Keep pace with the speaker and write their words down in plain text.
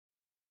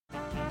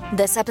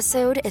This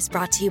episode is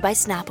brought to you by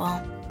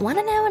Snapple. Want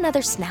to know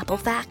another Snapple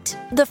fact?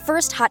 The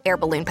first hot air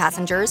balloon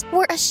passengers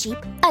were a sheep,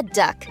 a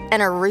duck,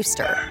 and a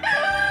rooster.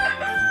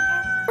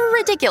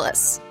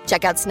 Ridiculous.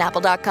 Check out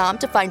Snapple.com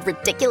to find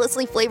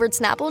ridiculously flavored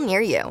Snapple near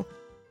you.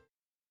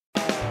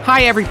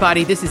 Hi,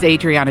 everybody. This is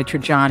Adriana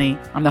Trajani.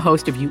 I'm the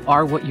host of You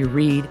Are What You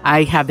Read.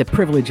 I have the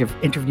privilege of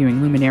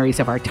interviewing luminaries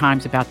of our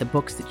times about the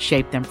books that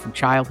shaped them from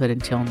childhood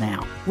until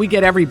now. We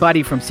get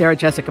everybody from Sarah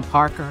Jessica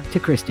Parker to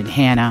Kristen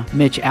Hanna,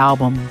 Mitch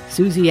Albom,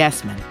 Susie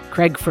Essman,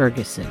 Craig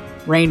Ferguson,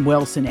 Rainn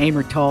Wilson,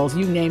 Amor Tolls,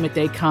 you name it,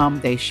 they come,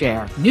 they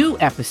share. New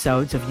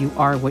episodes of You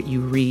Are What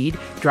You Read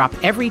drop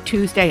every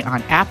Tuesday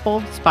on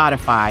Apple,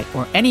 Spotify,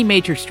 or any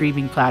major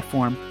streaming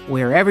platform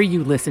wherever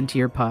you listen to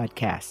your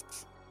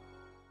podcasts.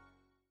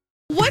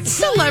 What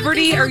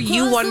celebrity are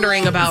you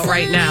wondering about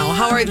right now?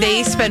 How are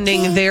they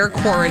spending their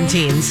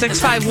quarantine?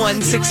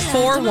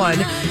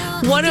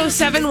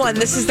 651-641-1071.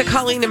 This is the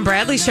Colleen and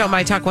Bradley Show,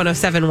 My Talk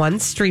 1071,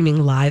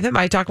 streaming live at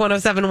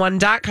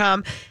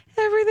MyTalk1071.com.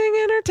 Everything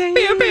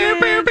entertainment. Pew, pew,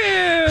 pew,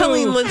 pew.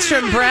 Colleen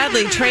Lindstrom,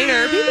 Bradley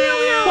Trainer.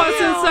 What's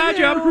inside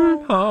your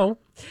home?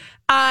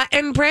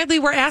 And Bradley,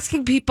 we're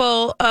asking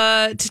people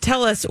to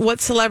tell us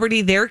what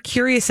celebrity they're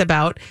curious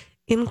about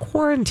in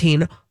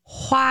quarantine.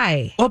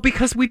 Why? Well,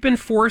 because we've been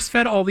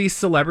force-fed all these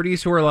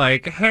celebrities who are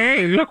like,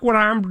 hey, look what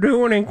I'm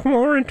doing in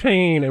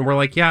quarantine. And we're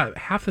like, yeah,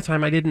 half the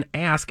time I didn't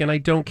ask and I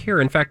don't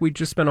care. In fact, we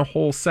just spent a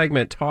whole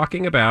segment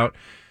talking about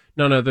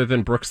none other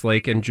than Brooks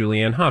Lake and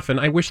Julianne Hough. And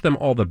I wish them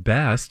all the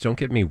best. Don't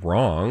get me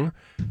wrong.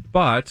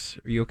 But,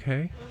 are you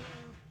okay?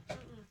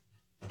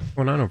 What's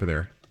going on over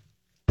there?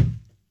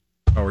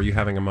 Oh, are you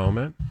having a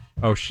moment?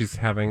 Oh, she's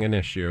having an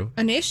issue.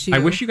 An issue? I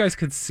wish you guys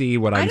could see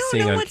what I'm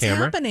seeing on camera. I don't know what's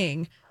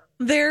happening.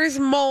 There's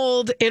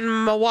mold in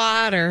my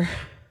water.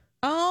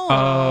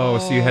 Oh,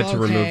 so you had to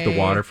remove the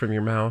water from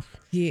your mouth?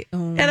 Yeah.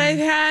 And I've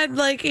had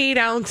like 8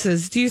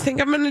 ounces. Do you think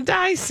I'm going to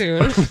die soon?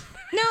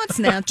 No, it's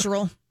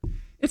natural.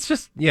 It's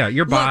just,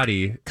 your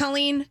body. Look,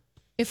 Colleen,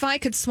 if I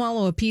could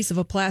swallow a piece of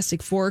a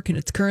plastic fork and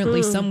it's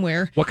currently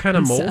somewhere what kind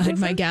of mold inside is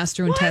my it?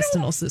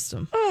 gastrointestinal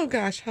system. Oh,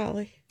 gosh,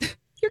 Holly.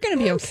 You're going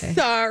to be okay.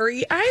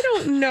 Sorry. I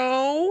don't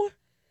know.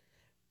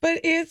 But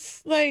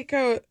it's like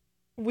a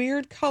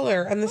weird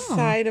color on the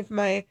side of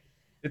my...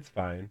 It's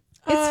fine.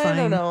 It's fine. I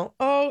don't know.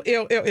 Oh,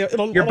 ew.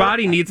 Your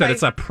body needs that.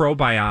 It's a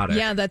probiotic.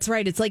 Yeah, that's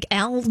right. It's like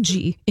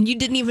algae. And you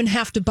didn't even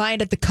have to buy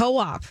it at the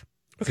co-op.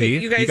 Okay, See?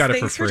 you guys, got it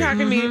thanks for for free.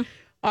 talking me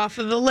off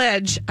of the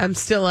ledge. I'm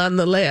still on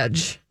the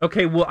ledge.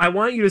 Okay, well, I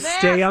want you to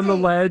stay on the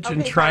ledge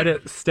and try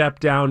to step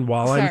down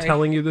while I'm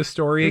telling you the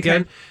story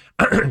again.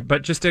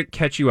 But just to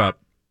catch you up,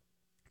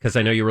 because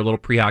I know you were a little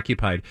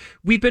preoccupied.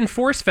 We've been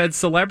force-fed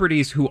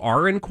celebrities who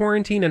are in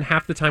quarantine, and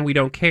half the time we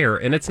don't care.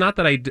 And it's not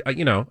that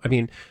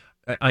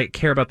I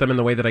care about them in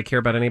the way that I care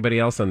about anybody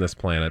else on this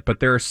planet.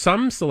 But there are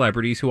some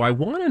celebrities who I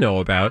want to know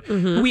about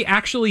who we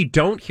actually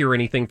don't hear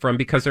anything from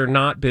because they're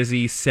not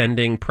busy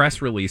sending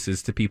press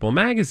releases to People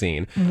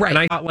magazine. Right. And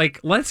I thought,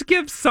 let's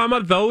give some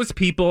of those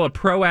people a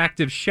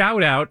proactive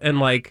shout out and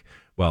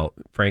well,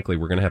 frankly,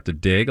 we're going to have to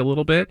dig a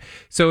little bit.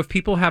 So if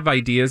people have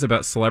ideas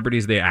about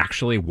celebrities they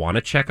actually want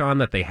to check on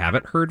that they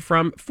haven't heard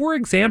from, for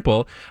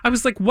example, I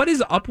was like, what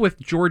is up with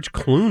George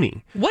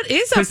Clooney? What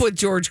is up with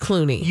George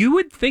Clooney? You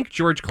would think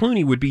George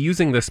Clooney would be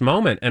using this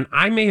moment, and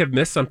I may have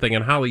missed something.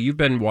 And Holly, you've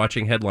been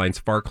watching headlines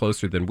far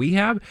closer than we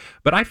have,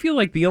 but I feel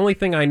like the only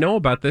thing I know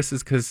about this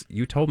is because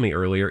you told me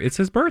earlier it's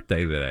his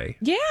birthday today.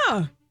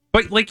 Yeah.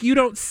 But you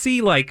don't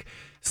see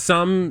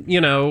some,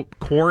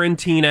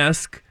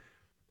 quarantine-esque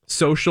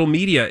social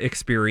media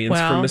experience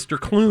from Mr.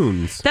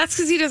 Clunes. That's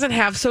because he doesn't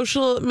have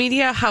social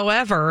media.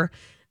 However,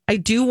 I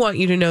do want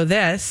you to know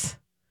this.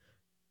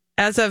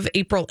 As of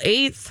April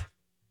 8th,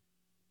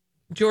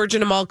 George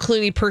and Amal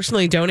Clooney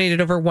personally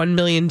donated over $1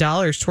 million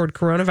toward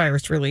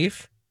coronavirus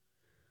relief.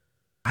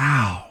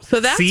 Wow. So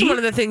that's one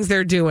of the things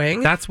they're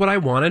doing. That's what I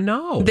want to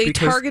know. They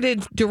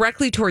targeted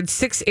directly towards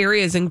 6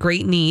 areas in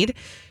great need,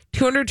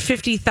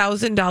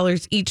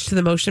 $250,000 each to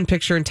the motion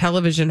picture and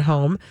television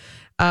home.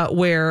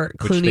 Where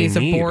Clooney is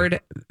a board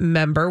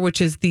member,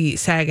 which is the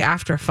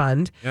SAG-AFTRA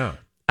fund. Yeah.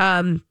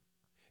 No,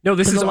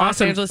 this is the Los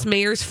awesome. Angeles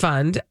Mayor's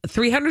Fund.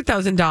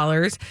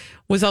 $300,000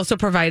 was also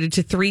provided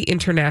to 3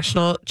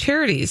 international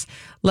charities: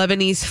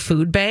 Lebanese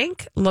Food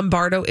Bank,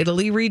 Lombardo,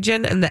 Italy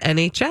region, and the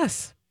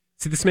NHS.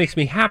 See, this makes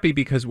me happy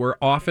because we're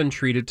often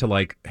treated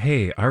to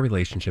hey, our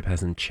relationship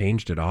hasn't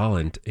changed at all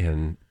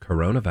in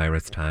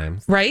coronavirus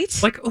times. Right?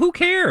 Who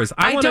cares?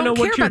 I want to know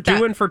what you're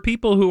doing for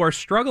people who are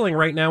struggling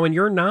right now and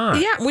you're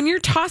not. Yeah, when you're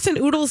tossing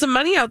oodles of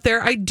money out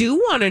there, I do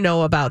want to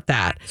know about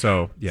that.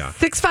 So, yeah.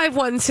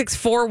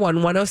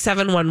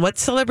 651-641-1071. What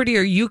celebrity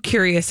are you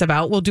curious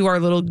about? We'll do our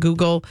little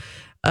Google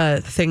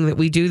thing that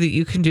we do that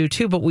you can do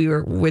too, but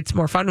it's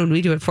more fun when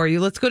we do it for you.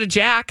 Let's go to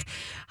Jack.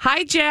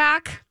 Hi,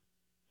 Jack.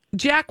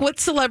 Jack, what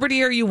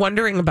celebrity are you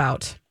wondering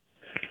about?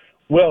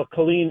 Well,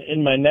 Colleen,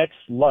 in my next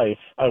life,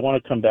 I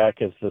want to come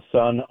back as the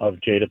son of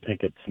Jada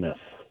Pinkett Smith.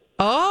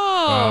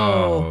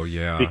 Oh,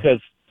 yeah. Because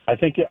I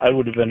think I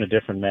would have been a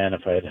different man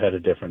if I had had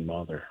a different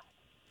mother.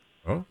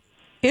 Oh,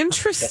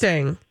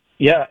 interesting.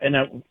 Yeah, and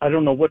I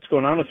don't know what's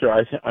going on with her.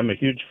 I'm a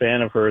huge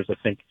fan of hers. I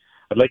think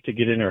I'd like to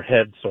get in her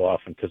head so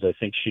often because I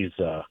think she's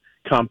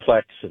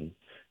complex and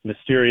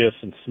mysterious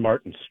and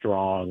smart and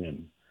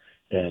strong,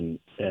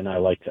 and I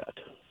like that.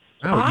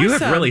 Oh, Awesome. You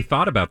have really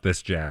thought about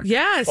this, Jack.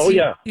 Yes. Oh,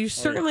 yeah. You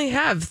certainly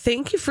have.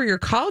 Thank you for your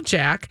call,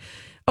 Jack.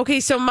 Okay,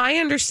 so my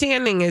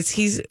understanding is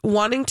he's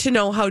wanting to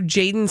know how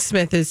Jaden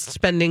Smith is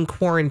spending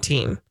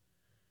quarantine.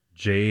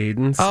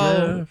 Jaden Smith.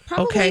 Oh,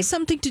 Probably okay.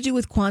 something to do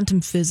with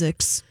quantum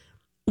physics.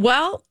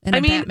 Well, And a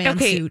I mean, Batman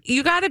okay, suit.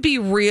 you got to be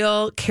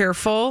real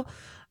careful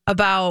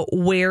about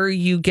where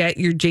you get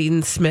your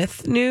Jaden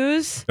Smith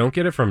news. Don't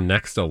get it from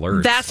Next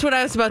Alert. That's what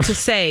I was about to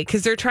say,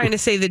 because they're trying to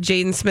say that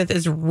Jaden Smith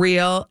is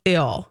real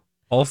ill.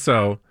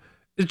 Also,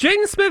 is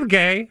Jaden Smith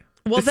gay?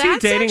 Well, is he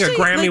that's dating a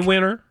actually, Grammy like,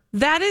 winner?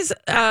 That is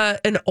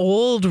an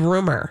old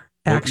rumor,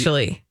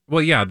 actually.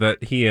 Well, yeah,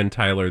 that he and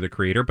Tyler, the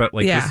creator, but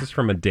Yeah. this is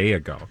from a day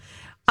ago.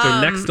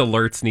 So Next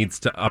Alerts needs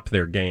to up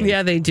their game.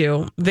 Yeah, they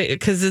do.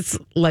 Because it's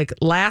like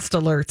last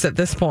alerts at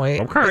this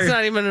point. Okay. It's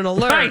not even an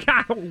alert.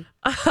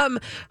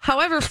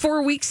 However,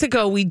 4 weeks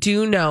ago, we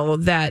do know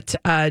that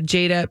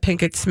Jada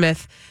Pinkett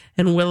Smith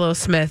and Willow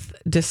Smith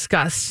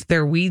discussed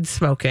their weed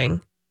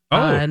smoking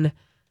on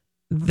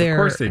their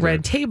course they did.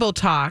 Red Table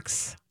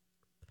Talks.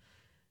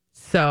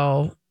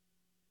 So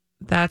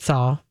that's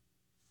all.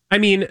 I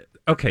mean,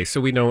 okay,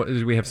 so we know,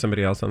 do we have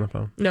somebody else on the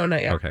phone? No,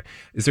 not yet. Okay.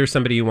 Is there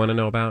somebody you want to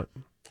know about?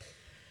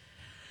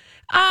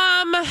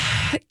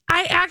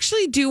 I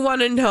actually do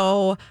want to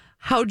know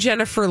how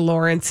Jennifer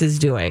Lawrence is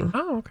doing.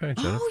 Oh, okay.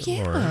 Jennifer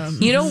yeah.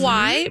 Lawrence. You know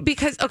why?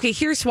 Because, okay,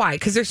 here's why.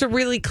 Because there's a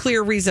really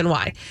clear reason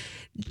why.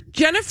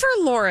 Jennifer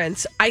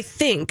Lawrence, I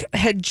think,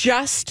 had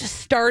just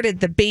started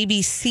the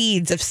baby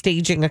seeds of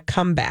staging a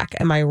comeback.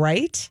 Am I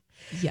right?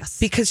 Yes.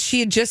 Because she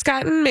had just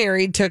gotten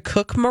married to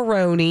Cook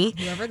Maroney.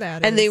 Whoever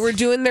that And is. they were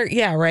doing their,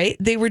 yeah, right?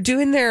 They were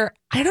doing their,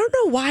 I don't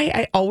know why.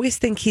 I always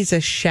think he's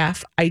a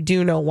chef. I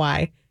do know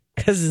why.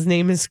 Because his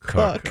name is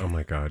Cook. Oh,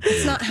 my God.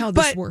 That's not how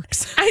this But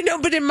works. I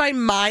know, but in my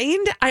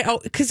mind,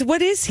 because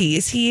what is he?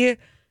 Is he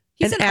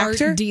He's an an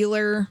actor? art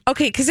dealer.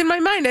 Okay, because in my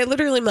mind, I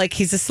literally am like,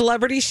 he's a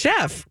celebrity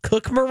chef,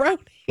 Cook Maroney.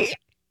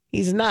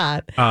 He's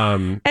not.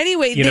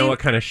 Anyway, You know what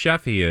kind of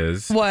chef he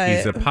is? What?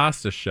 He's a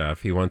pasta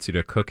chef. He wants you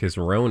to cook his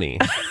roni.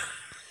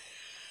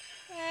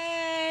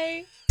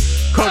 Hey.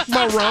 Cook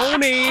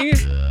Maroney.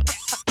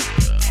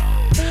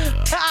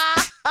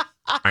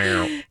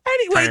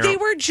 Anyway, they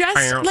were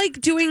just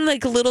like doing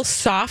like little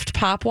soft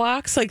pop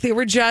walks. Like they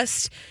were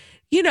just,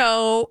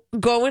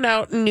 going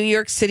out in New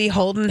York City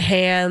holding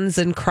hands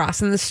and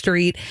crossing the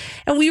street.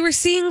 And we were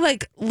seeing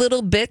like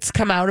little bits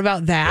come out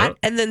about that. Yep.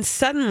 And then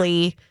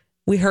suddenly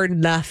we heard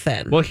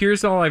nothing. Well,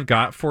 here's all I've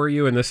got for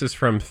you, and this is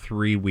from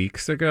 3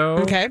 weeks ago.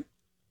 Okay.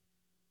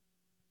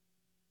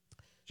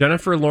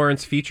 Jennifer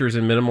Lawrence features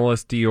in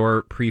minimalist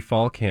Dior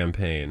pre-fall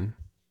campaign.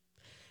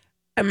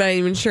 I'm not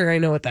even sure I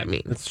know what that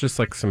means. It's just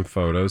like some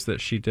photos that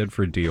she did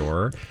for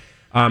Dior.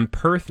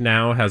 Perth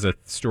Now has a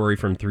story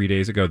from 3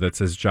 days ago that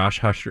says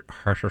Josh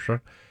Hutcherson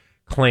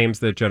claims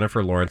that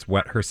Jennifer Lawrence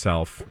wet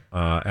herself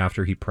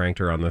after he pranked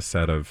her on the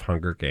set of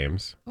Hunger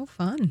Games. Oh,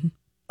 fun.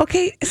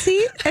 Okay,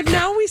 see? And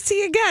now we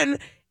see again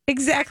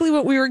exactly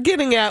what we were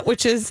getting at,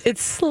 which is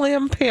it's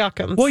Slam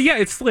Pawkins. Well, yeah,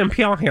 it's Slam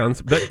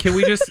Pawkins, but can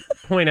we just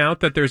point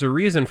out that there's a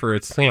reason for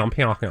it's Slam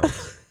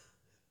Pawkins?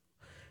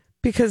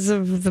 Because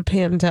of the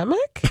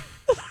pandemic?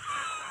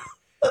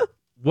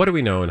 What do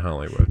we know in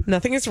Hollywood?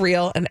 Nothing is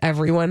real and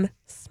everyone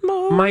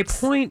smokes. My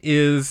point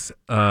is,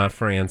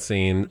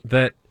 Francine,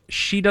 that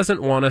she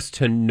doesn't want us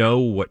to know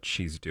what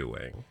she's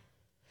doing.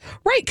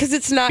 Right, because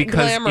it's not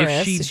Because if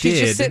glamorous. she She's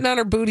did- just sitting on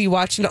her booty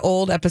watching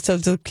old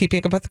episodes of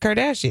Keeping Up with the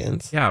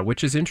Kardashians. Yeah,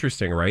 which is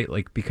interesting, right?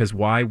 Like, because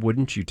why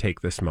wouldn't you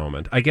take this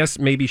moment? I guess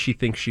maybe she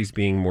thinks she's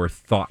being more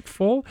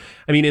thoughtful.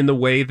 I mean, in the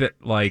way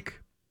that, like...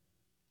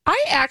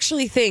 I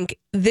actually think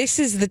this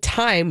is the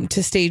time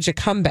to stage a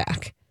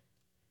comeback.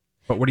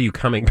 But what are you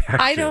coming back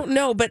to? I don't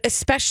know, but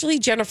especially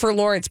Jennifer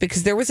Lawrence,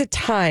 because there was a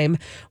time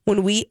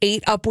when we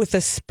ate up with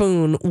a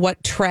spoon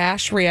what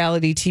trash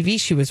reality TV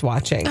she was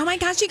watching. Oh my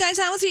gosh, you guys,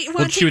 I was watching.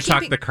 Well, she would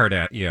talk the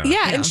Kardashian. Yeah.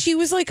 Yeah, and she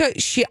was like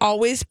she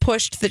always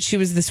pushed that she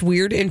was this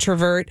weird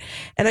introvert.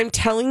 And I'm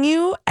telling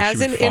you, as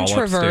She an would fall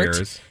introvert,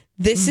 upstairs.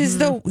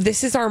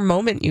 this is our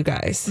moment, you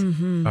guys.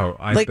 Oh,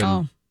 I've Like,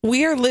 been...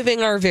 we are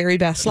living our very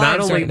best Not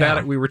lives only right that,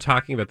 now. we were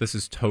talking about, this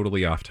is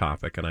totally off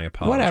topic, and I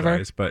apologize.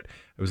 Whatever. But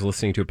I was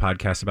listening to a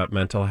podcast about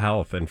mental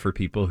health, and for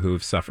people who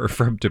have suffered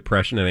from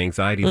depression and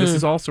anxiety, this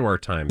is also our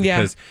time. Yeah.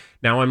 Because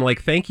now I'm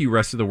like, thank you,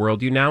 rest of the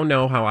world. You now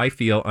know how I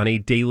feel on a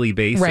daily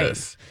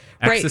basis.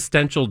 Right.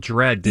 Existential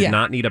dread did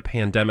not need a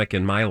pandemic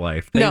in my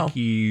life. Thank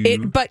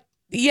you. But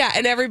yeah,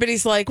 and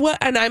everybody's like, what?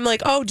 And I'm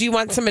like, oh, do you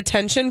want some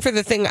attention for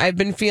the thing I've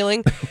been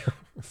feeling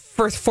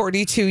for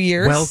 42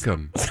 years?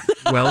 Welcome.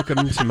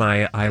 Welcome to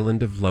my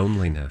island of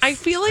loneliness. I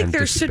feel like and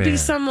there should be despair.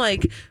 some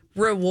like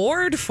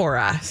reward for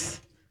us.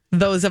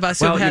 Those of us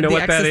who Well, have had you know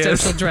the what that is?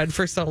 existential dread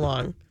for so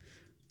long.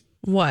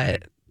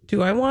 What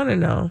do I want to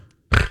know?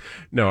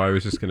 No, I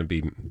was just going to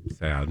be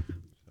sad.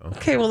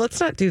 Okay, well, let's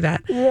not do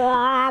that.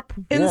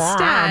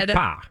 Instead,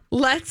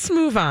 let's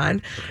move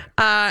on.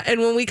 And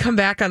when we come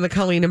back on the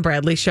Colleen and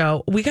Bradley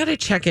show, we got to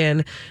check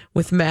in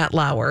with Matt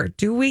Lauer.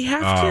 Do we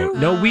have to?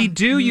 No, we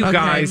do, you Okay.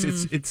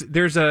 guys.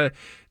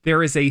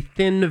 There is a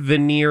thin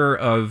veneer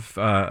of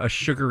a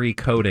sugary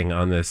coating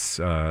on this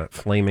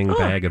flaming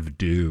bag of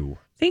dew.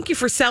 Thank you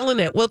for selling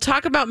it. We'll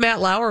talk about Matt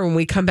Lauer when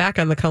we come back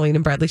on the Colleen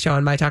and Bradley show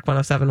on My Talk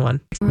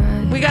 1071.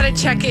 We got to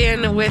check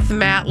in with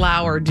Matt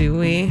Lauer, do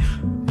we?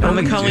 On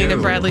the Colleen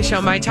and Bradley show,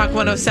 My Talk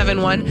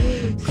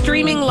 1071.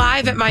 Streaming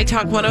live at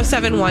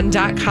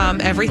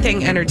MyTalk1071.com.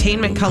 Everything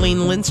Entertainment.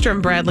 Colleen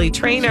Lindstrom, Bradley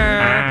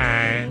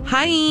Trainer.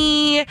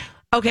 Hi.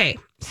 Okay,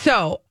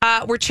 so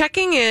we're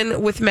checking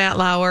in with Matt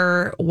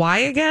Lauer. Why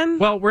again?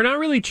 Well, we're not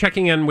really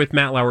checking in with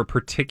Matt Lauer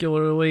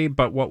particularly,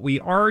 but what we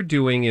are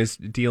doing is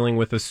dealing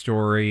with a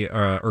story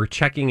or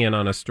checking in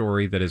on a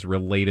story that is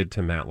related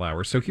to Matt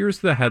Lauer. So here's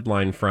the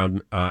headline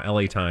from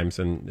LA Times,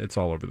 and it's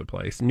all over the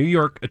place. New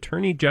York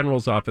Attorney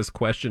General's office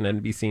questioned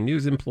NBC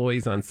News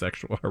employees on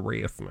sexual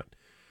harassment.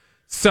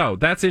 So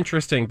that's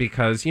interesting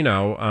because,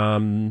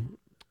 anytime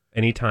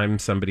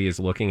somebody is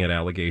looking at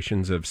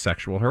allegations of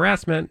sexual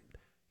harassment,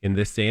 in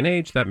this day and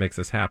age, that makes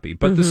us happy.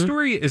 But the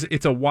story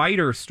it's a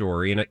wider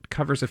story, and it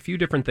covers a few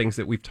different things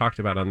that we've talked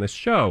about on this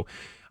show.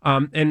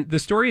 And the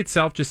story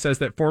itself just says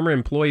that former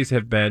employees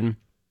have been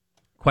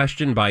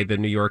questioned by the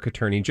New York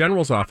Attorney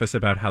General's office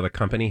about how the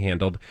company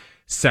handled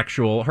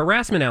sexual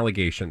harassment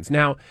allegations.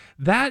 Now,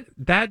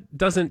 that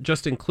doesn't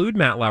just include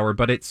Matt Lauer,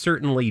 but it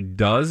certainly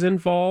does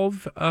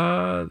involve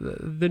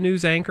the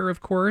news anchor, of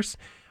course.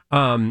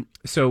 And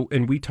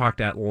we talked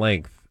at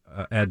length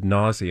ad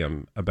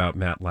nauseum about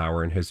Matt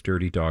Lauer and his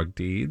dirty dog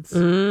deeds.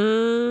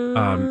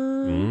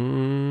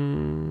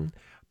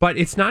 But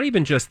it's not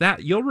even just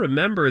that. You'll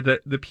remember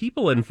that the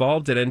people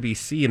involved at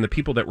NBC and the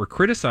people that were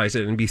criticized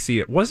at NBC,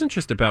 it wasn't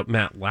just about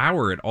Matt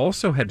Lauer. It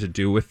also had to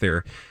do with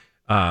their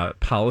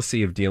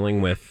policy of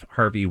dealing with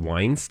Harvey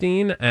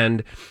Weinstein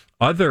and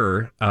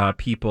other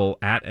people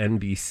at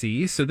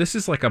NBC. So this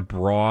is like a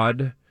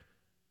broad,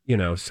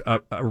 a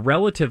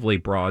relatively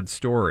broad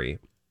story,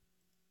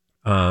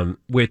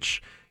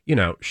 which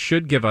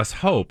should give us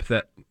hope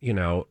that,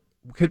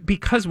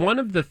 because one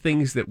of the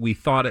things that we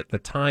thought at the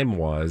time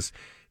was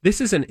this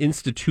is an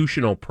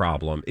institutional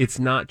problem. It's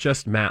not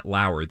just Matt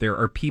Lauer. There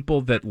are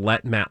people that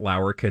let Matt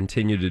Lauer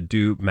continue to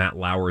do Matt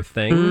Lauer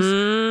things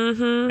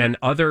and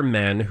other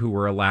men who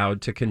were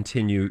allowed to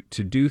continue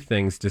to do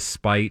things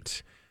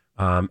despite,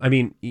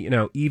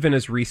 even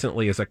as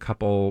recently as a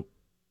couple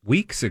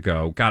weeks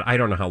ago, God, I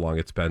don't know how long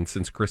it's been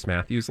since Chris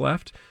Matthews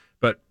left,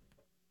 but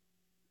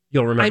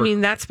you'll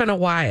remember. That's been a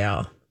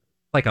while.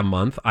 Like a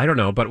month. I don't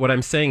know. But what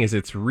I'm saying is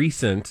it's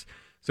recent.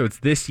 So it's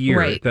this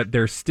year that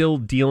they're still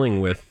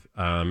dealing with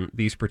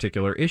these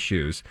particular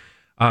issues.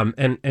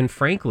 And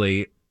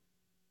frankly,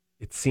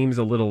 it seems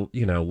a little,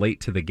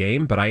 late to the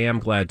game. But I am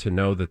glad to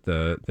know that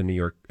the New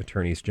York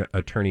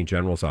Attorney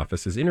General's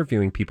office is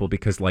interviewing people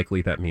because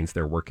likely that means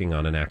they're working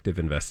on an active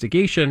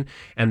investigation.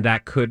 And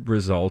that could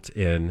result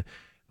in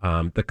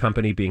the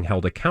company being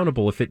held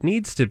accountable if it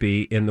needs to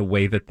be in the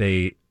way that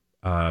they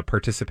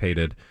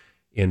participated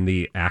in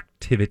the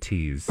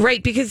activities.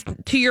 Right, because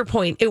to your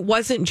point, it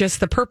wasn't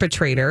just the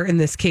perpetrator, in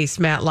this case,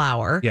 Matt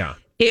Lauer. Yeah.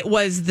 It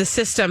was the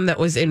system that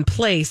was in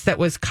place that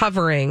was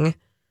covering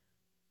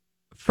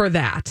for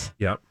that.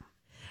 Yep.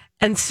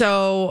 And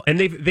so...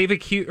 And they've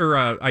accused, or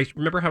I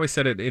remember how I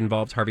said it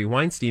involved Harvey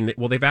Weinstein.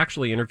 Well, they've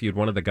actually interviewed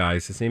one of the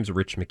guys. His name's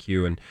Rich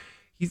McHugh, and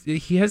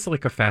he has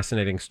like a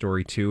fascinating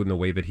story too in the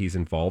way that he's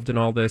involved in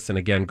all this. And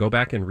again, go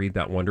back and read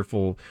that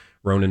wonderful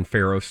Ronan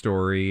Farrow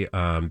story,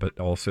 but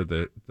also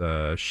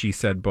the She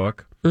Said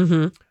book,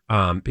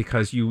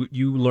 because you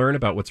learn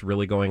about what's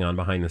really going on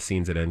behind the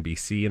scenes at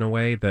NBC in a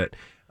way that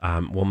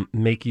will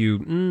make you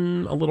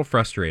a little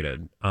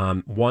frustrated.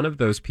 One of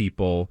those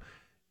people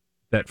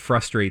that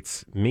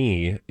frustrates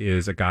me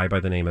is a guy by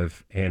the name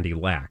of Andy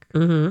Lack,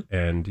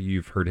 and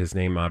you've heard his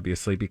name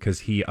obviously because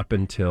he up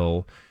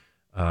until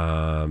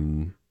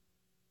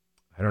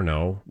I don't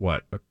know,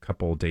 a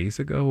couple days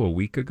ago, a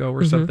week ago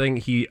or something,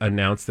 he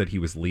announced that he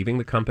was leaving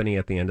the company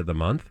at the end of the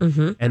month.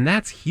 And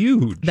that's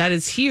huge. That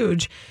is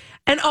huge.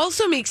 And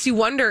also makes you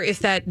wonder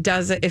if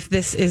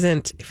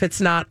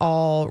it's not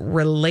all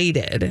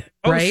related,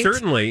 right? Oh,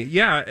 certainly.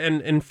 Yeah.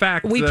 And in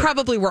fact, we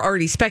probably were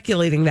already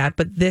speculating that,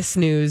 but this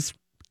news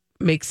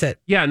makes it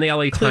Yeah. And the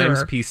LA clearer.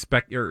 Times piece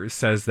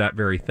says that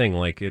very thing.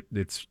 Like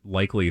it's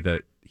likely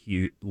that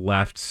he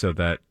left so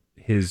that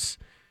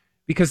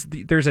because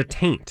there's a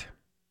taint.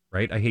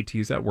 Right? I hate to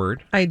use that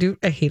word. I do.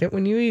 I hate it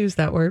when you use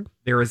that word.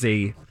 There is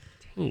a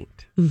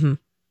taint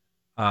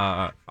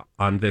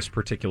on this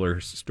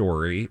particular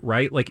story,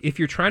 right? Like if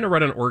you're trying to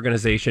run an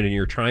organization and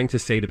you're trying to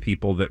say to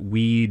people that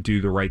we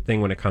do the right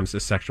thing when it comes to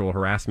sexual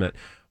harassment,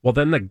 well,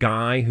 then the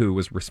guy who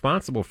was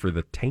responsible for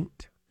the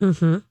taint,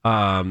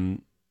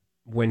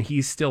 when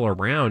he's still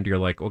around, you're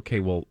like, okay,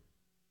 well,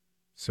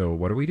 so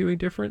what are we doing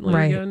differently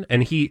again?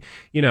 And he's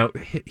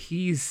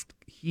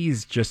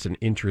just an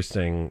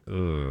interesting,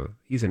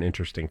 he's an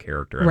interesting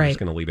character. I'm just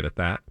going to leave it at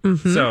that.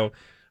 So,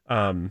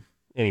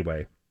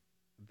 anyway,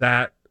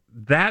 that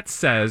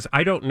says,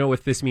 I don't know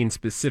if this means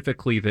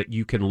specifically that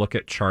you can look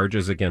at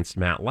charges against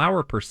Matt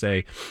Lauer per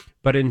se,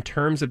 but in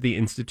terms of the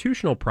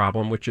institutional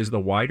problem, which is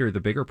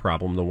the bigger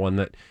problem, the one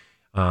that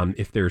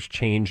if there's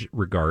change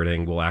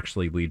regarding will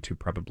actually lead to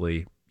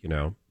probably,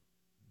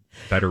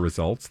 better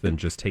results than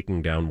just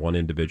taking down one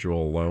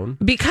individual alone.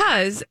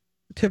 Because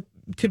to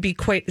be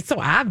quite, it's so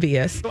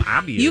obvious.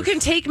 You can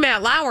take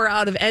Matt Lauer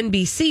out of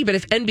NBC, but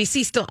if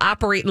NBC still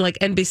operating like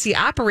NBC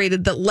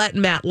operated, that let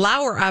Matt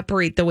Lauer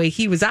operate the way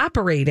he was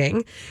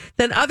operating,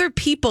 then other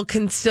people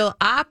can still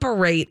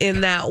operate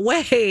in that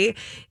way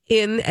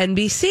in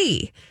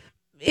NBC.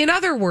 In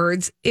other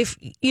words, if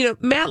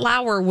Matt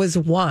Lauer was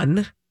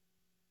one,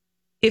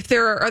 if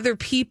there are other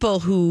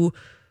people who,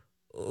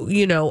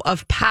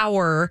 of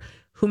power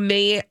who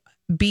may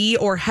be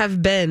or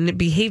have been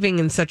behaving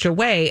in such a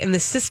way, and the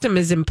system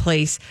is in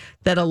place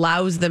that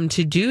allows them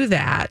to do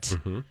that,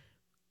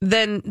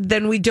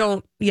 then we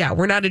don't,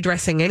 we're not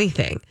addressing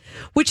anything,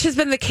 which has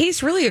been the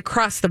case really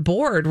across the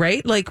board,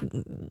 right? Like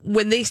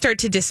when they start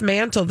to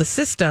dismantle the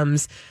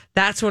systems,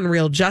 that's when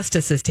real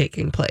justice is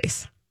taking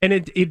place. And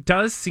it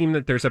does seem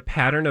that there's a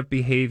pattern of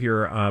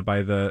behavior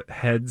by the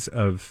heads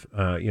of,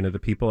 the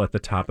people at the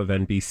top of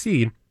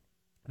NBC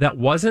that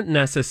wasn't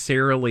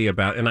necessarily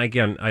about, and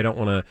again, I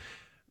don't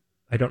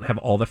have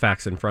all the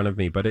facts in front of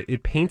me, but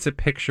it paints a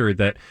picture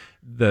that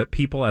the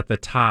people at the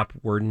top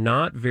were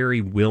not very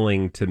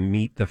willing to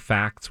meet the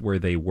facts where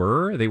they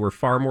were. They were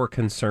far more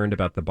concerned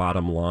about the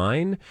bottom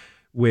line,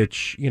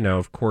 which,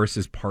 of course,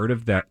 is part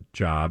of that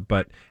job,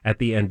 but at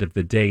the end of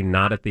the day,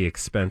 not at the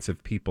expense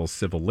of people's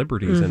civil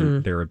liberties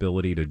and their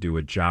ability to do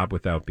a job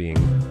without being,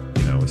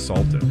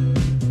 assaulted.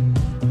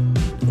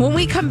 When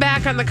we come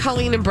back on the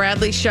Colleen and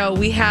Bradley show,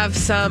 we have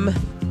some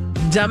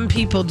dumb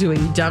people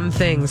doing dumb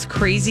things.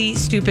 Crazy,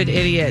 stupid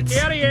idiots.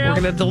 We're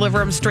going to deliver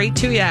them straight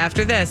to you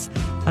after this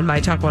on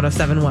My Talk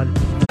 1071.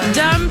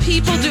 Dumb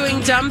people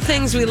doing dumb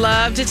things. We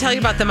love to tell you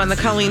about them on the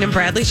Colleen and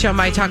Bradley show,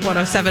 My Talk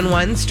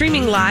 1071.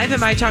 Streaming live at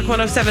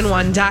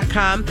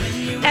MyTalk1071.com.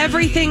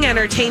 Everything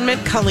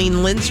Entertainment.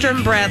 Colleen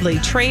Lindstrom, Bradley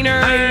Trainer.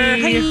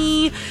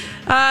 Hi.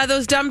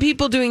 Those dumb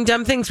people doing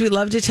dumb things. We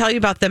love to tell you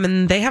about them,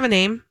 and they have a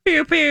name.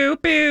 Pew, pew,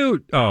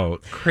 pew. Oh,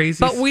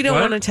 crazy. But we don't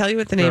want to tell you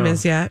what the name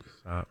is yet.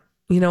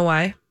 You know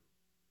why?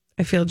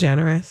 I feel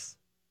generous.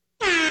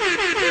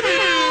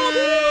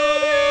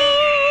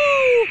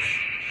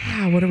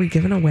 What are we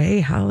giving away,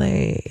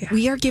 Holly?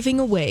 We are giving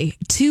away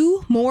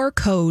 2 more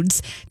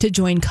codes to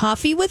join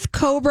Coffee with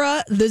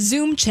Cobra, the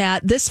Zoom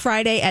chat, this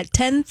Friday at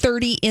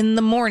 10:30 in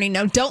the morning.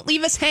 Now, don't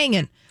leave us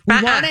hanging. We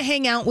want to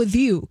hang out with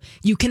you.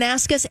 You can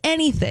ask us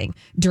anything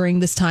during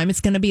this time. It's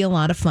going to be a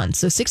lot of fun.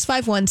 So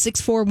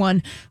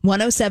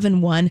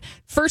 651-641-1071.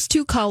 First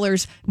 2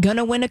 callers going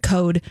to win a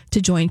code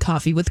to join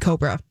Coffee with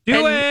Cobra.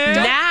 Do it!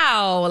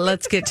 Now,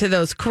 let's get to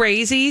those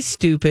crazy,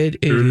 stupid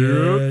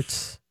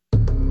idiots.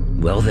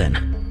 Well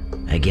then,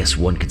 I guess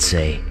one could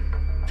say,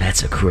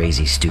 that's a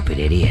crazy, stupid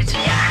idiot.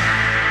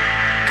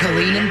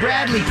 Colleen and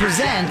Bradley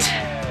present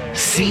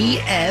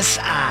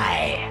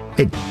CSI.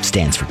 It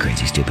stands for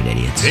Crazy Stupid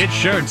Idiots. It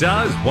sure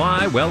does.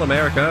 Why? Well,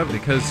 America,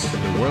 because the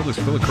world is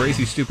full of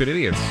crazy, stupid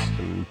idiots.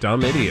 And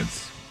dumb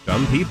idiots.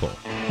 Dumb people.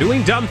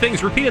 Doing dumb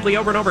things repeatedly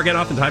over and over again,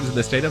 oftentimes in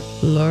the state of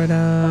Florida.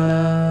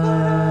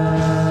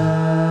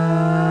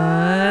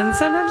 And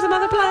sometimes some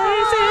other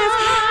places.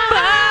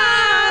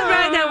 But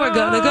right now we're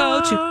going to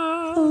go to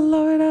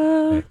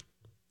Florida.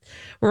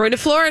 We're going to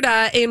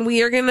Florida, and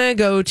we are going to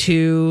go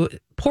to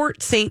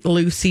Port St.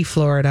 Lucie,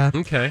 Florida.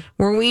 Okay.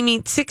 Where we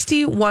meet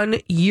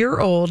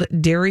 61-year-old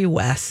Derry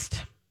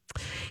West.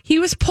 He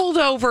was pulled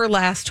over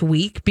last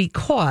week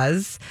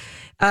because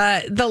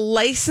the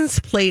license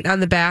plate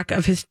on the back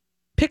of his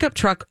pickup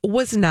truck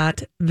was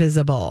not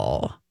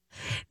visible.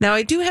 Now,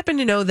 I do happen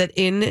to know that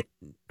in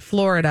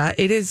Florida,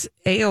 it is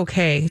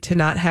A-okay to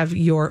not have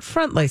your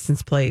front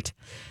license plate.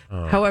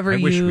 However, I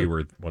wish we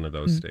were one of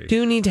those states.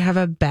 Do need to have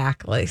a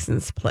back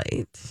license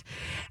plate.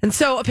 And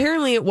so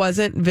apparently it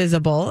wasn't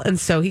visible, and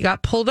so he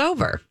got pulled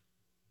over.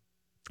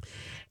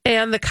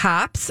 And the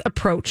cops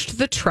approached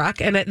the truck,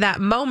 and at that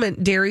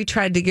moment, Derry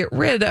tried to get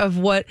rid of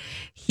what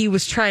he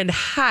was trying to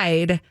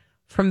hide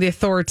from the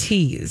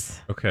authorities.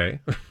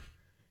 Okay. It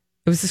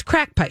was his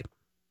crack pipe.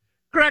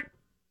 Crack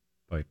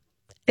pipe.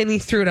 And he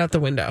threw it out the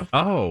window.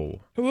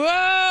 Oh.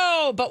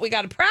 Whoa! But we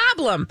got a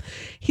problem.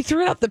 He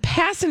threw it out the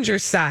passenger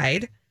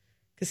side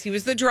because he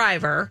was the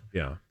driver.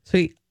 Yeah. So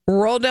he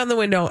rolled down the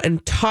window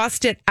and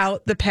tossed it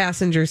out the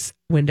passenger's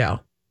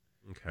window.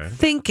 Okay.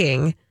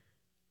 Thinking,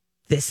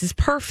 this is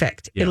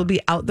perfect. Yeah. It'll be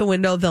out the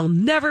window. They'll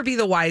never be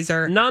the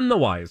wiser. None the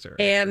wiser.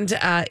 And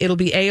it'll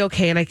be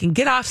A-okay, and I can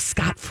get off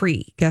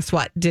scot-free. Guess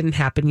what? Didn't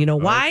happen. You know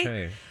why?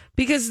 Okay.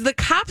 Because the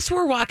cops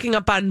were walking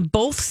up on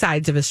both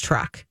sides of his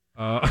truck.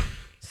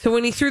 So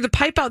when he threw the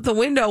pipe out the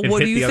window, what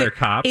do you think? Other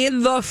cops?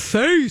 In the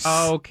face.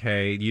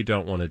 Okay, you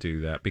don't want to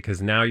do that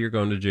because now you're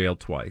going to jail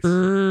twice.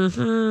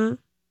 Mm-hmm.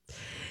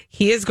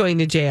 He is going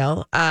to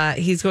jail.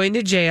 He's going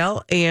to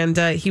jail, and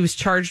he was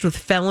charged with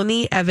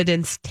felony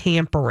evidence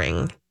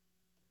tampering.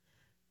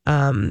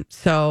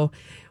 So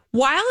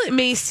while it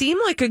may seem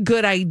like a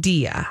good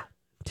idea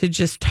to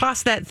just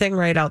toss that thing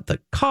right out the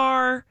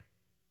car,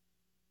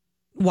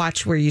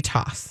 watch where you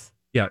toss.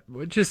 Yeah,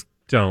 just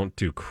don't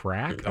do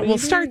crack. We'll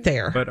start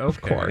there. But okay,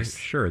 of course.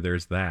 Sure,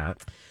 there's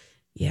that.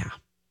 Yeah.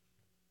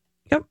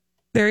 Yep.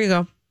 There you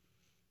go.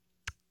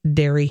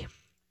 Dairy.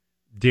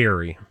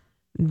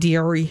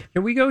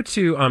 Can we go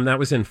to, that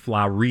was in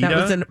Florida? That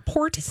was in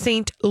Port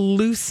St.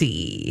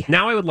 Lucie.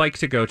 Now I would like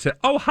to go to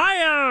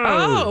Ohio.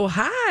 Oh,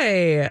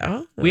 hi.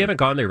 Oh. We haven't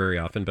gone there very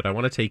often, but I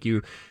want to take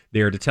you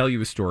there to tell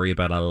you a story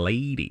about a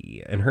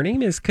lady. And her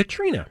name is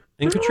Katrina.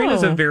 And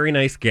Katrina's a very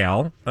nice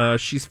gal.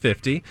 She's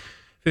 50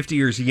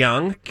 years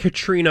young.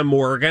 Katrina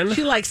Morgan.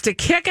 She likes to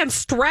kick and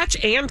stretch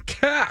and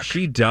cook.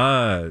 She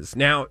does.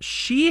 Now,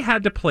 she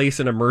had to place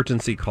an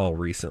emergency call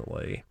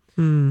recently.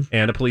 And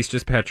a police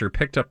dispatcher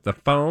picked up the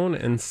phone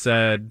and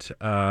said,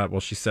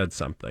 she said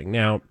something.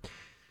 Now,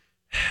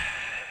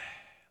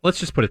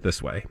 let's just put it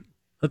this way.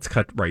 Let's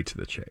cut right to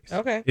the chase.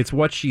 Okay. It's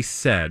what she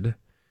said.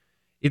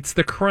 It's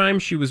the crime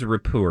she was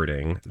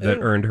reporting that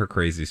earned her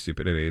crazy,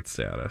 stupid idiot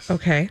status.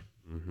 Okay.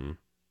 Mm-hmm.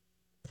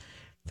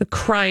 The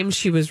crime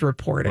she was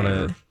reporting.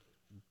 Wanna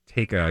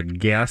take a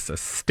guess, a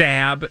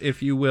stab,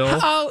 if you will.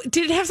 Oh,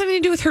 did it have something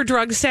to do with her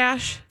drug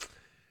stash?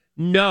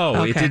 No,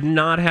 Okay. It did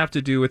not have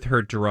to do with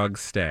her drug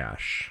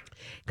stash.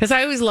 Because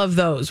I always love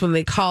those when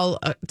they call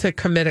to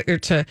commit or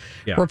to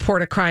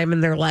report a crime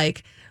and they're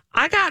like,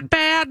 I got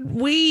bad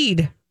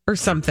weed or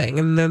something.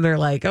 And then they're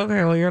like,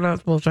 okay, well, you're not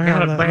supposed to have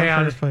that in the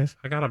first place.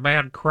 I got a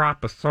bad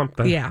crop of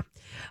something. Yeah.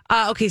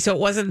 Okay, so it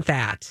wasn't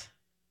that.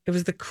 It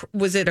was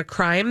was it a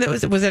crime that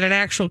was it an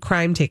actual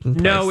crime taking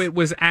place? No, it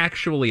was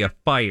actually a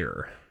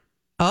fire.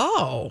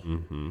 Oh.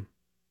 Mm-hmm.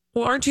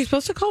 Well, aren't you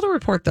supposed to call to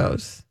report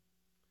those?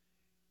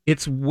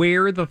 It's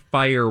where the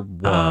fire was.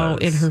 Oh,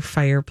 in her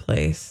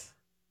fireplace.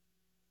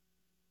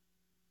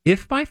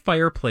 If by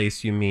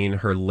fireplace you mean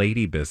her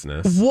lady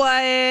business.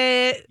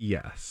 What?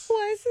 Yes.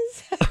 What is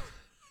this?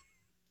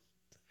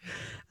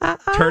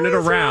 Turn it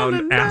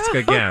around, ask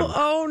again.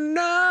 Oh,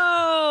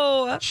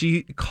 no.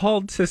 She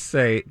called to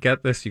say,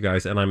 get this, you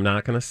guys, and I'm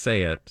not going to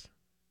say it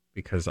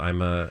because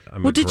I'm a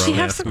did she have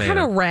grown-ass some man. kind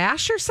of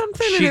rash or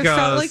something She and it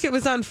felt goes- like it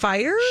was on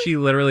fire? She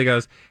literally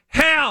goes,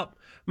 help!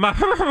 My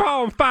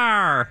on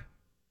fire!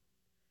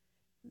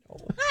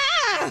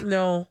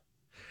 No.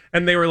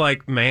 And they were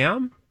like,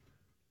 ma'am?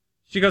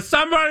 She goes,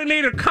 somebody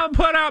need to come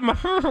put out my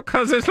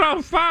because it's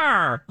on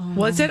fire.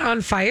 Was it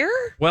on fire?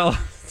 Well,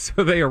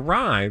 so they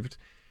arrived.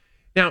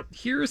 Now,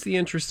 here's the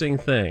interesting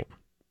thing.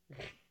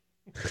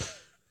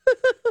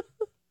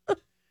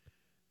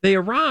 They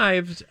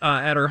arrived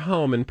at her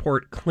home in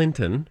Port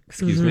Clinton.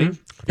 Excuse me.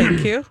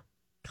 Thank you.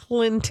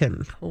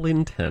 Clinton.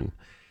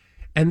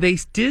 And they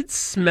did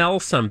smell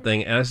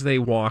something as they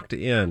walked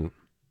in.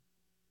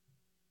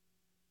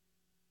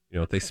 You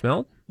know what they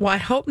smelled? Well, I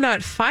hope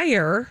not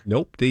fire.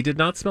 Nope, they did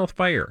not smell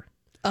fire.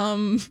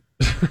 Nope.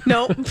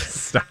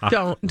 Stop.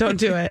 Don't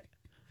do it.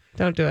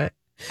 Don't do it.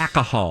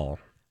 Alcohol.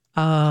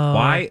 Oh.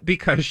 Why?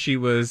 Because she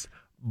was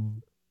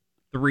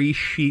 3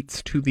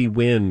 sheets to the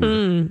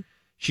wind.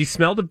 She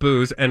smelled the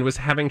booze and was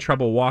having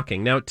trouble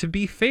walking. Now, to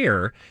be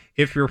fair,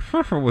 if your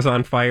was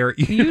on fire,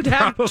 you'd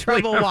have probably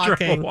trouble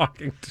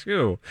walking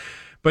too.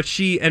 But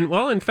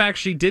in fact,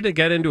 she did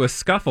get into a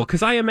scuffle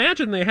because I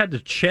imagine they had to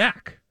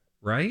check,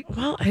 right?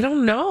 Well, I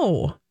don't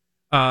know.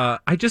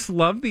 I just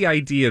love the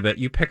idea that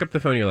you pick up the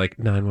phone, you're like,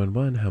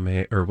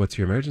 911, what's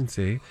your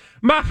emergency?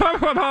 My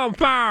phone on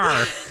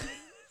fire!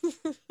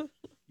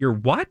 Your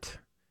what?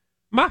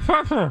 My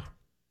phone.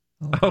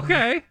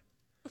 Okay.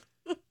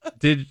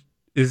 Can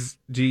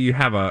you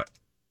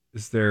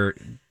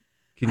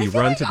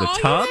run to the all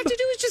tub? All you have to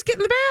do is just get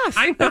in the bath.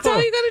 I know. That's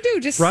all you got to do.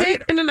 Just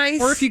sit in a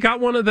nice. Or if you got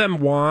one of them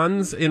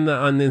wands in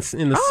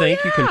the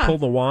sink, you can pull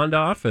the wand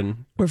off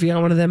and. Or if you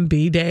got one of them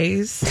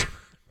B-days.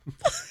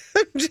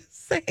 I'm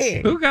just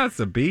saying. Who got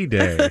the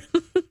B-day?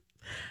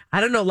 I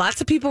don't know. Lots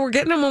of people were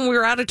getting them when we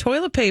were out of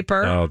toilet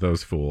paper. Oh,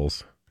 those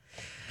fools.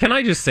 Can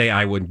I just say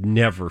I would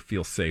never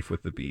feel safe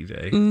with the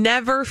B-day?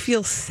 Never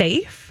feel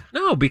safe?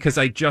 No, because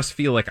I just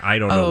feel like I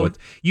don't know what...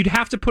 You'd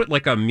have to put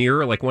like a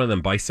mirror, like one of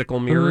them bicycle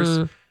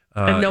mirrors.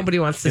 And nobody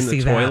wants to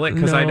see that.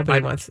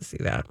 Nobody wants to see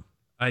that.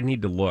 I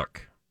need to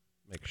look.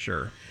 Make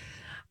sure.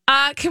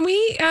 Can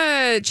we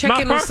check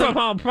in with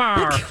some...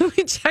 Can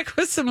we check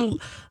with some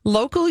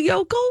local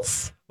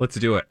yokels? Let's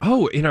do it.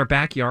 Oh, in our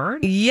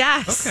backyard?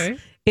 Yes. Okay.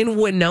 In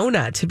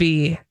Winona, to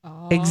be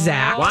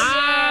exact.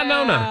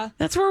 Winona.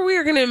 That's where we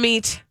are going to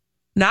meet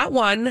not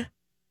 1,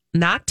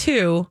 not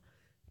 2,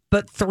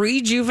 but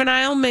 3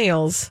 juvenile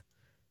males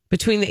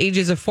between the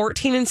ages of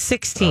 14 and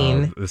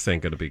 16. Oh, this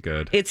ain't going to be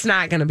good. It's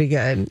not going to be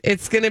good.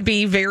 It's going to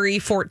be very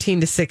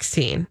 14 to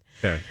 16.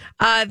 Okay.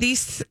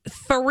 These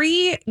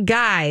 3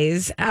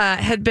 guys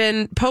had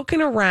been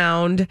poking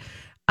around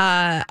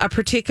a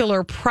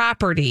particular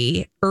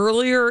property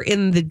earlier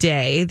in the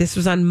day. This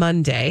was on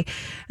Monday.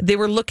 They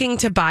were looking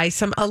to buy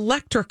some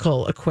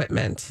electrical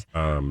equipment.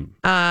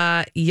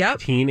 Yep.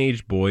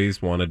 Teenage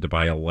boys wanted to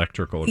buy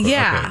electrical equipment.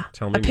 Yeah. Okay,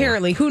 tell me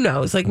apparently, who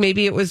knows? Like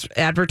maybe it was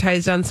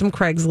advertised on some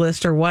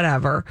Craigslist or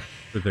whatever.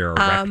 Were there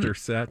erector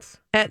sets?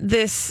 At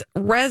this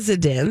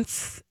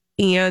residence.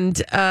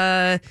 And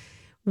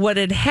what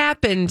had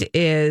happened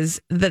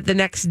is that the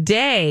next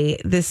day,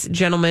 this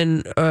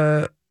gentleman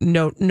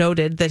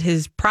noted that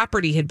his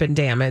property had been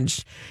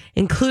damaged,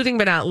 including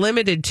but not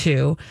limited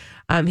to,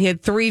 he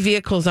had 3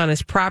 vehicles on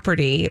his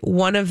property.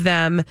 One of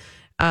them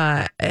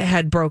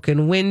had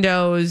broken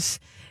windows.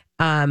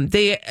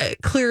 They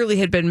clearly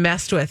had been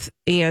messed with.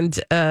 And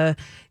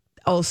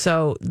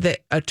also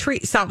a tree,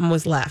 something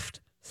was left.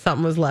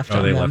 Something was left on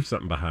them. Oh, they left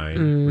something behind.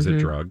 Mm-hmm. Was it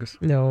drugs?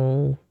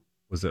 No.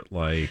 Was it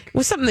like it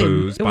was something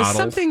booze it bottles? Was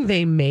something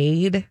they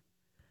made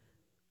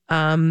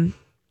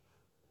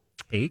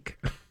cake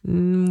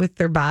with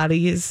their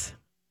bodies.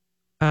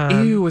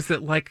 Ew, was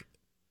it like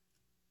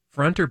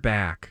front or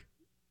back?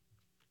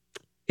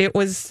 It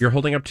was. You're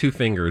holding up 2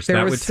 fingers. There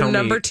that was would some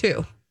tell number me,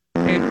 2.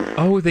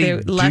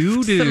 They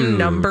left some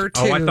number 2s.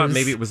 Oh, I thought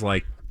maybe it was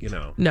like,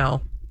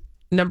 No.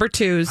 Number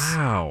 2s.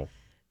 Wow.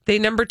 They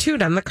number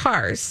 2'd on the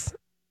cars.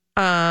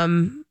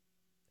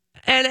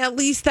 And at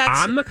least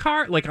that's on the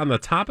car, like on the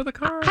top of the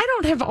car. I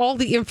don't have all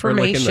the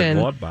information, or like in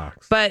the glove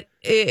box. But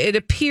it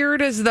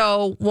appeared as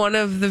though one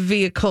of the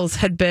vehicles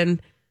had been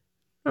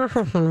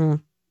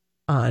on.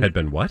 Had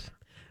been what?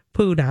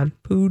 Pooed on.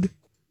 Pooed.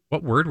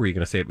 What word were you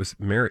going to say? It was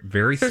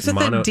very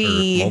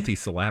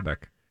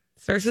multisyllabic.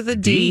 Starts with a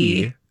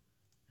D.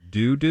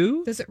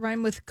 Do? Does it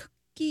rhyme with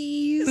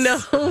cookies? No.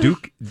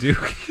 Duke. No.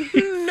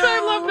 I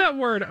love that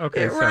word.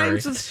 Okay, it sorry.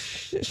 Rhymes with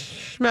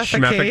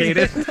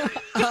schmefficated.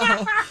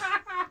 Oh.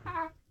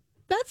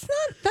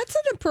 That's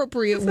an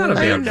appropriate word.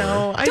 I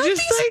know. I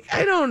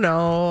don't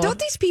know. Don't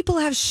these people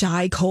have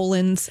shy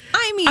colons?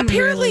 I mean,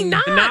 apparently really?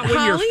 not. Not when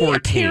Holly. you're 14.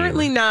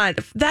 Apparently not.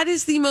 That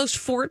is the most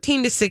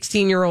 14 to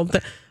 16-year-old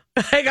thing.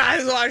 Hey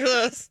guys, watch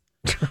this.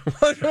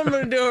 What I'm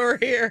going to do over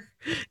here.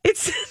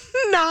 It's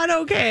not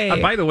okay.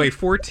 By the way,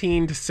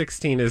 14 to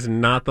 16 is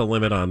not the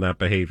limit on that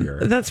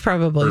behavior. That's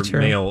probably for true.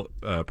 Male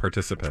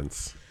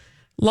participants.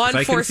 Law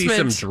enforcement. I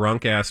can see some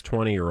drunk ass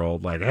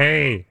 20-year-old like,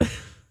 hey.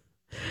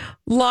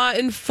 Law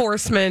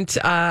enforcement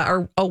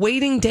are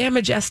awaiting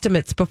damage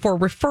estimates before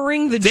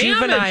referring the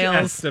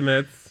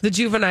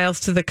juveniles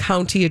to the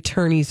county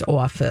attorney's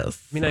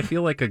office. I mean, I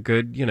feel like a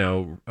good, get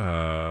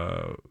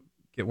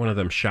one of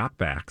them shop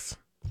vacs.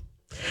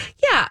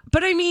 Yeah,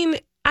 but I mean,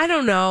 I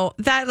don't know.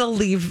 That'll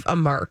leave a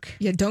mark.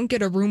 Yeah, don't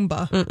get a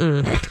Roomba.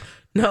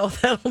 No,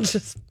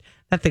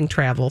 that thing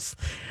travels.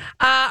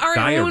 All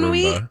right, when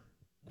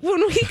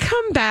we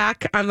come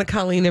back on the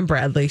Colleen and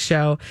Bradley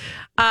show,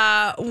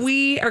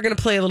 we are going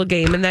to play a little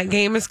game, and that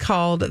game is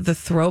called the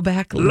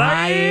Throwback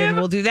Live.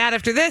 We'll do that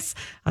after this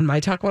on My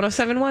Talk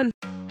 107.1.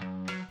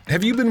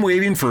 Have you been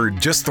waiting for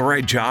just the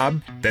right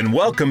job? Then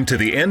welcome to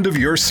the end of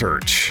your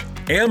search.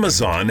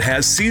 Amazon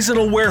has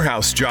seasonal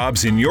warehouse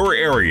jobs in your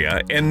area,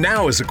 and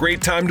now is a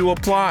great time to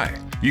apply.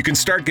 You can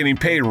start getting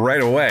paid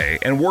right away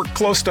and work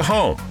close to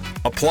home.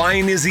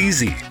 Applying is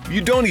easy.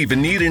 You don't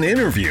even need an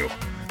interview.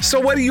 So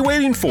what are you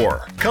waiting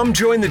for? Come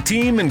join the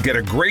team and get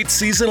a great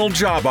seasonal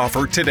job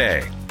offer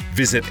today.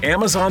 Visit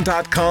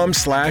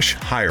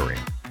Amazon.com/hiring.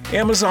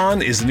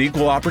 Amazon is an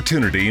equal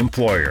opportunity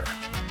employer.